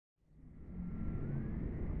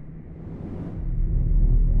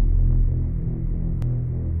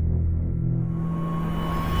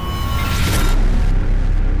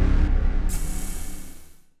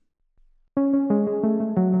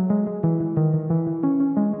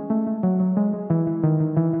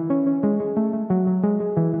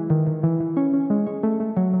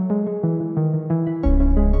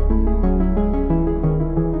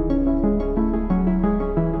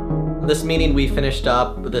this meeting we finished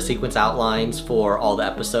up the sequence outlines for all the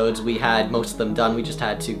episodes. We had most of them done. We just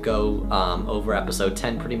had to go over episode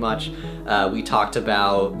 10 pretty much. We talked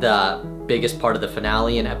about the biggest part of the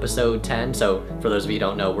finale in episode 10. So for those of you who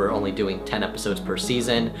don't know, we're only doing 10 episodes per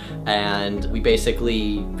season. And we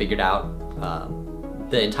basically figured out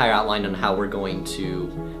the entire outline on how we're going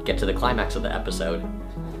to get to the climax of the episode.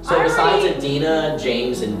 So besides Adina,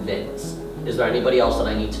 James, and Vince, is there anybody else that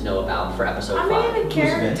I need to know about for episode 5? I mean, the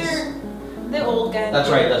character, the old guy. That's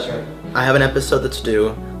right, that's right. I have an episode that's due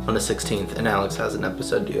on the 16th, and Alex has an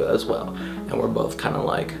episode due as well. And we're both kind of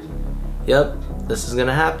like, yep, this is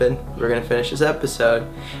gonna happen. We're gonna finish this episode.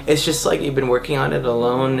 It's just like you've been working on it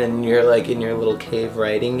alone, and you're like in your little cave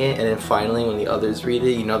writing it, and then finally when the others read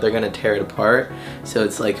it, you know they're gonna tear it apart. So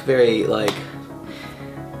it's like very like,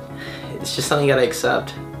 it's just something you gotta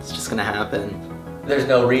accept. It's just gonna happen. There's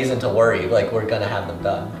no reason to worry, like we're gonna have them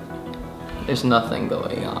done. There's nothing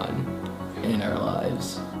going on in our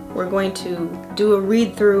lives. We're going to do a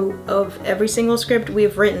read-through of every single script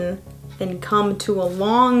we've written and come to a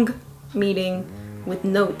long meeting with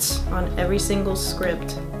notes on every single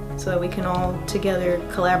script so that we can all together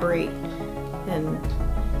collaborate and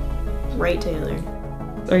write together.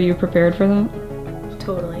 Are you prepared for that?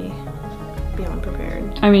 Totally. Beyond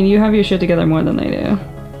prepared. I mean, you have your shit together more than they do.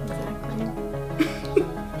 Exactly.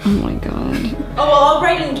 Oh my god. Oh, well, I'll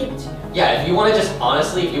write it and give it to you. Yeah, if you want to just,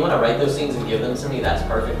 honestly, if you want to write those things and give them to me, that's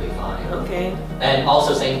perfectly fine. Okay. And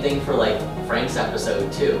also same thing for like Frank's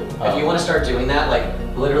episode too. If you want to start doing that, like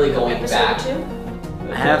literally going back. Episode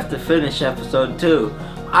 2? I have to finish episode 2.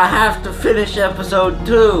 I have to finish episode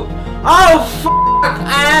 2. Oh f***!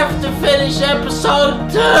 I have to finish episode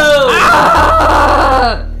 2!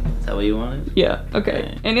 Ah! Is that what you wanted? Yeah,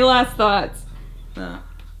 okay. Any last thoughts? No.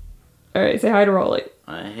 Alright, say hi to Rolly.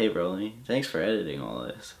 Hey Rolly, thanks for editing all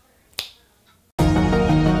this.